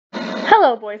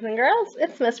Hello, boys and girls.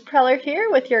 It's Miss Preller here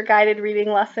with your guided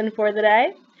reading lesson for the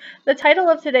day. The title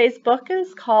of today's book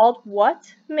is called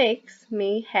What Makes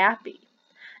Me Happy?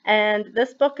 And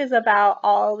this book is about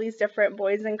all these different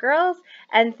boys and girls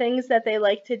and things that they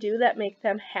like to do that make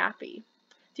them happy.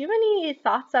 Do you have any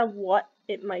thoughts on what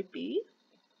it might be?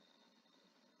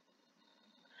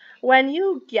 When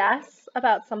you guess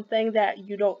about something that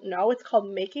you don't know, it's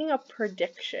called making a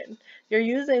prediction. You're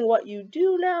using what you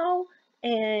do know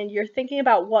and you're thinking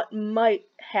about what might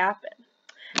happen.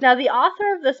 Now, the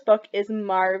author of this book is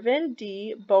Marvin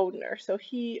D. Bodner, so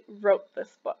he wrote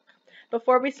this book.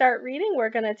 Before we start reading, we're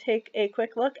going to take a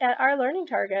quick look at our learning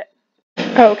target.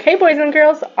 Okay, boys and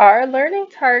girls, our learning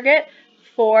target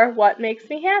for What Makes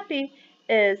Me Happy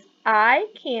is I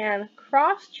can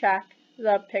cross-check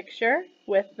the picture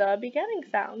with the beginning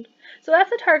sound. So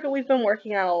that's a target we've been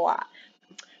working on a lot.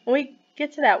 When we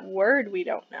get to that word we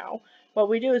don't know, what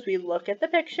we do is we look at the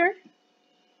picture,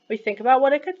 we think about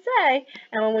what it could say,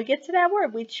 and when we get to that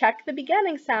word, we check the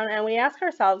beginning sound and we ask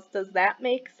ourselves, does that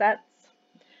make sense?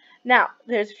 Now,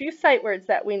 there's a few sight words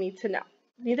that we need to know.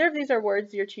 Neither of these are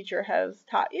words your teacher has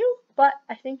taught you, but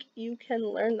I think you can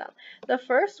learn them. The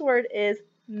first word is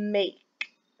make.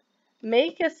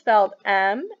 Make is spelled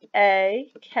M-A-K-E.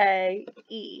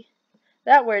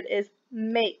 That word is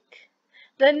make.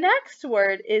 The next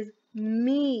word is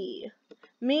me.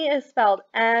 Me is spelled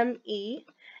M-E.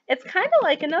 It's kind of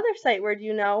like another sight word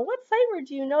you know. What sight word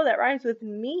do you know that rhymes with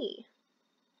me?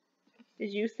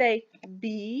 Did you say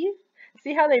be?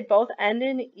 See how they both end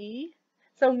in E?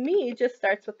 So me just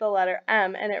starts with the letter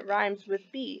M and it rhymes with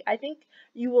B. I think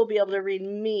you will be able to read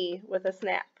me with a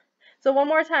snap. So one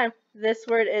more time. This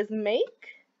word is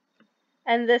make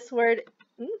and this word,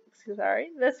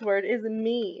 this word is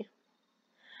me.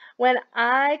 When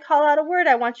I call out a word,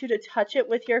 I want you to touch it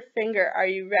with your finger. Are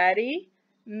you ready?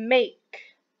 Make.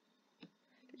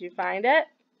 Did you find it?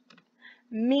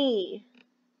 Me.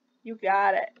 You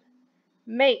got it.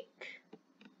 Make.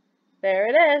 There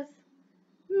it is.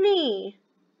 Me.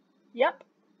 Yep.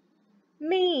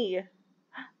 Me.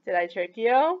 Did I trick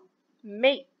you?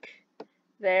 Make.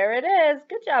 There it is.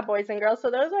 Good job, boys and girls.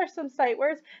 So those are some sight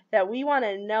words that we want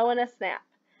to know in a snap.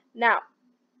 Now,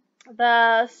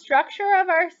 the structure of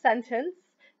our sentence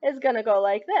is going to go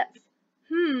like this.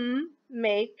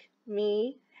 Make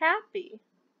me happy.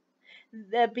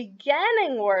 The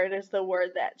beginning word is the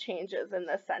word that changes in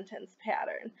the sentence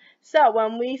pattern. So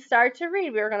when we start to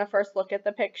read, we're going to first look at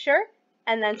the picture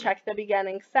and then check the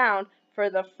beginning sound for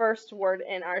the first word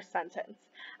in our sentence.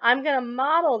 I'm going to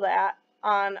model that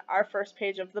on our first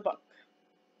page of the book.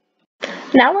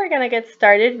 Now we're going to get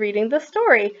started reading the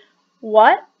story.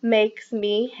 What makes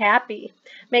me happy?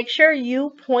 Make sure you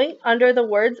point under the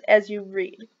words as you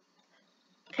read.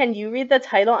 Can you read the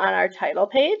title on our title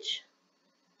page?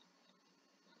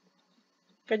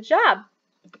 Good job.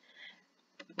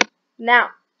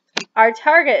 Now, our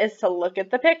target is to look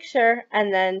at the picture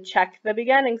and then check the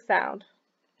beginning sound.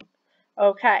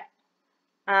 Okay,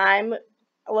 I'm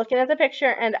looking at the picture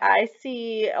and I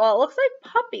see, well, it looks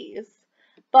like puppies,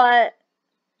 but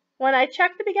when I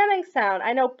check the beginning sound,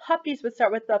 I know puppies would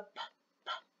start with the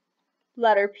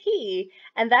letter P,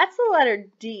 and that's the letter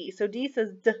D. So D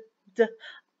says D, D.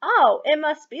 Oh, it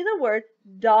must be the word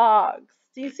dogs.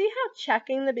 Do you see how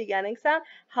checking the beginning sound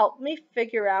helped me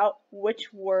figure out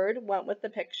which word went with the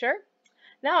picture?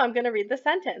 Now I'm going to read the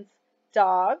sentence.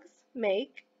 Dogs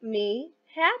make me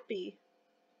happy.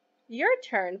 Your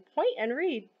turn. Point and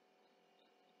read.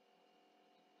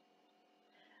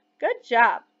 Good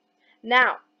job.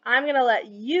 Now, I'm going to let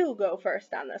you go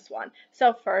first on this one.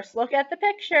 So first look at the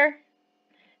picture.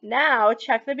 Now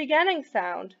check the beginning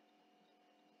sound.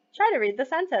 Try to read the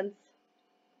sentence.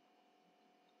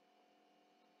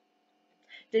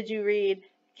 Did you read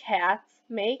cats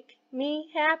make me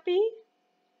happy?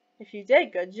 If you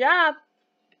did, good job.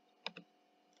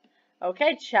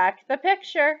 Okay, check the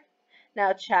picture.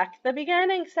 Now check the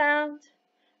beginning sound.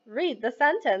 Read the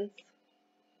sentence.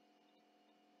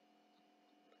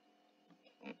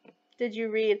 Did you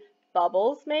read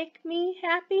bubbles make me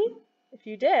happy? If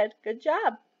you did, good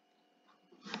job.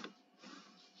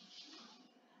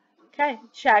 Okay,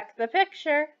 check the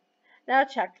picture. Now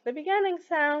check the beginning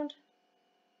sound.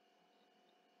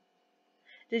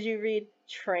 Did you read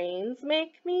trains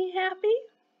make me happy?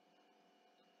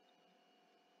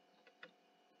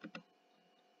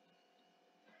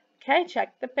 Okay,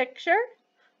 check the picture.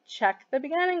 Check the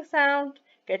beginning sound.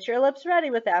 Get your lips ready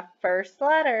with that first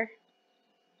letter.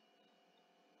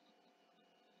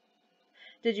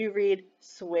 Did you read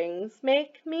swings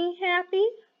make me happy?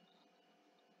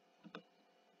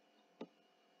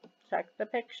 Check the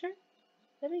picture,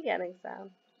 the beginning sound.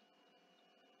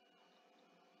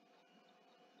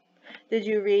 Did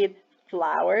you read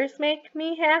flowers make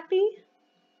me happy?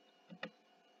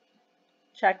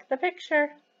 Check the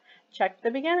picture. Check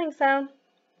the beginning sound.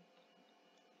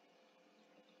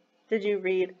 Did you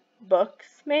read books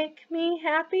make me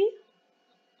happy?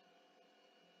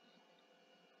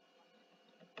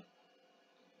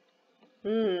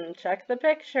 Check the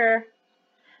picture.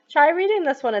 Try reading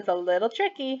this one, it's a little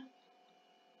tricky.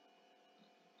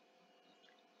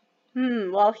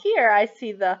 Well here I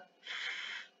see the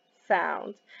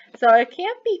sound. So it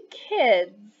can't be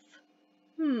kids.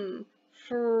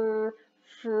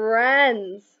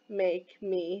 Friends make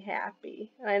me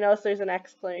happy. And I notice there's an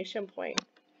exclamation point.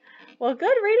 Well,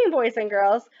 good reading, boys and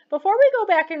girls. Before we go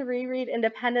back and reread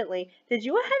independently, did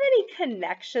you have any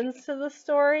connections to the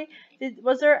story?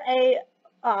 Was there a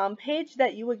page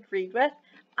that you agreed with?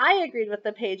 I agreed with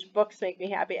the page Books Make Me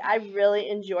Happy. I really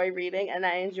enjoy reading, and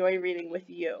I enjoy reading with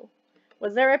you.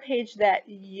 Was there a page that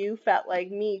you felt like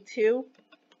me too?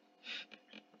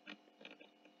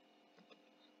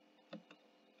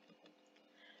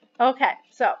 Okay,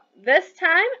 so this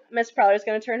time, Miss Preller is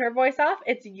going to turn her voice off.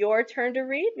 It's your turn to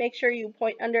read. Make sure you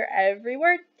point under every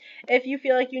word. If you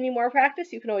feel like you need more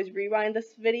practice, you can always rewind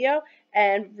this video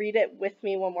and read it with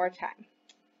me one more time.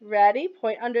 Ready?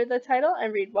 Point under the title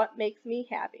and read What Makes Me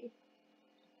Happy.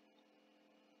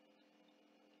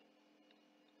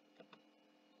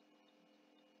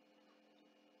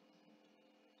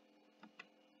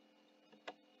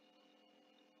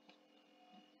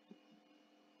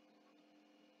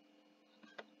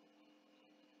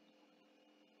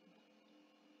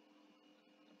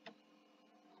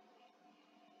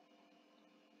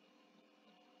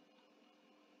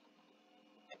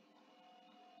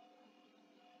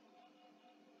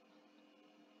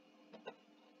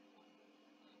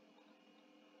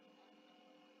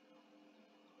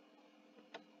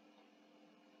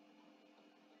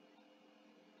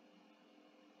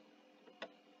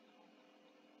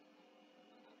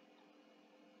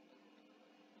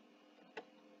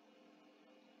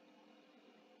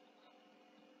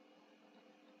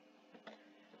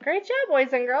 Great job,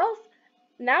 boys and girls.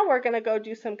 Now we're going to go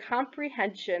do some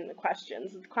comprehension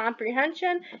questions.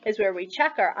 Comprehension is where we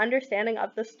check our understanding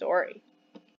of the story.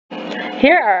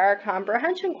 Here are our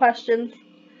comprehension questions.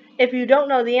 If you don't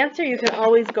know the answer, you can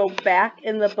always go back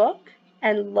in the book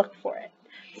and look for it.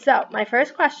 So, my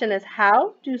first question is,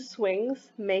 how do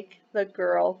swings make the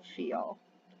girl feel?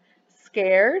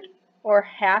 Scared or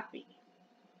happy?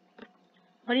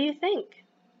 What do you think?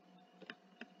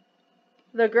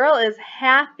 The girl is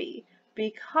happy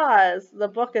because the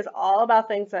book is all about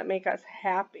things that make us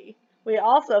happy. We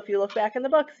also, if you look back in the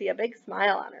book, see a big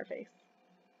smile on her face.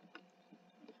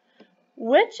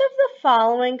 Which of the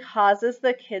following causes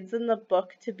the kids in the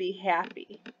book to be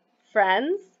happy?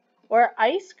 Friends or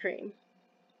ice cream?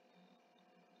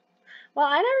 Well,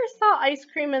 I never saw ice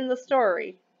cream in the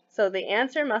story, so the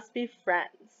answer must be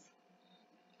friends.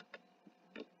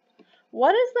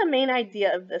 What is the main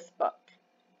idea of this book?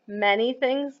 Many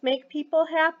things make people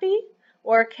happy,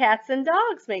 or cats and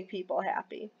dogs make people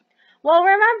happy? Well,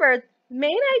 remember,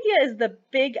 main idea is the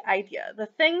big idea, the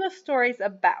thing the story's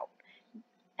about.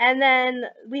 And then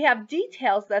we have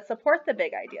details that support the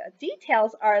big idea.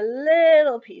 Details are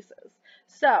little pieces.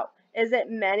 So, is it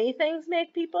many things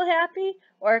make people happy,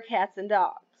 or cats and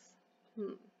dogs?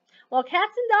 Well,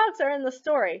 cats and dogs are in the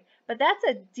story, but that's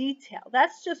a detail.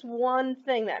 That's just one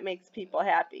thing that makes people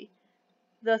happy.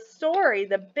 The story,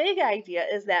 the big idea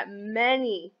is that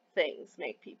many things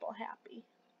make people happy.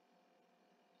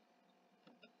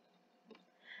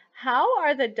 How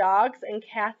are the dogs and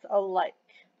cats alike?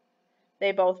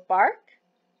 They both bark.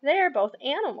 They are both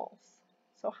animals.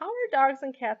 So how are dogs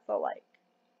and cats alike?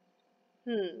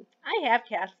 I have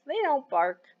cats. They don't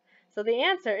bark. So the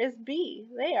answer is B.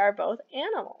 They are both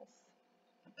animals.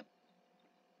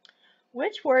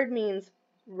 Which word means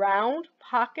round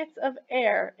pockets of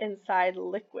air inside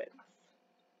liquids?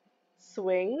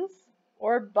 Swings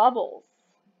or bubbles?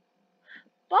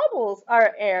 Bubbles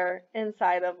are air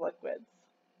inside of liquids.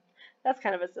 That's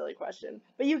kind of a silly question,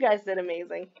 but you guys did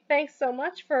amazing. Thanks so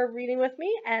much for reading with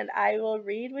me, and I will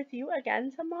read with you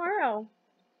again tomorrow.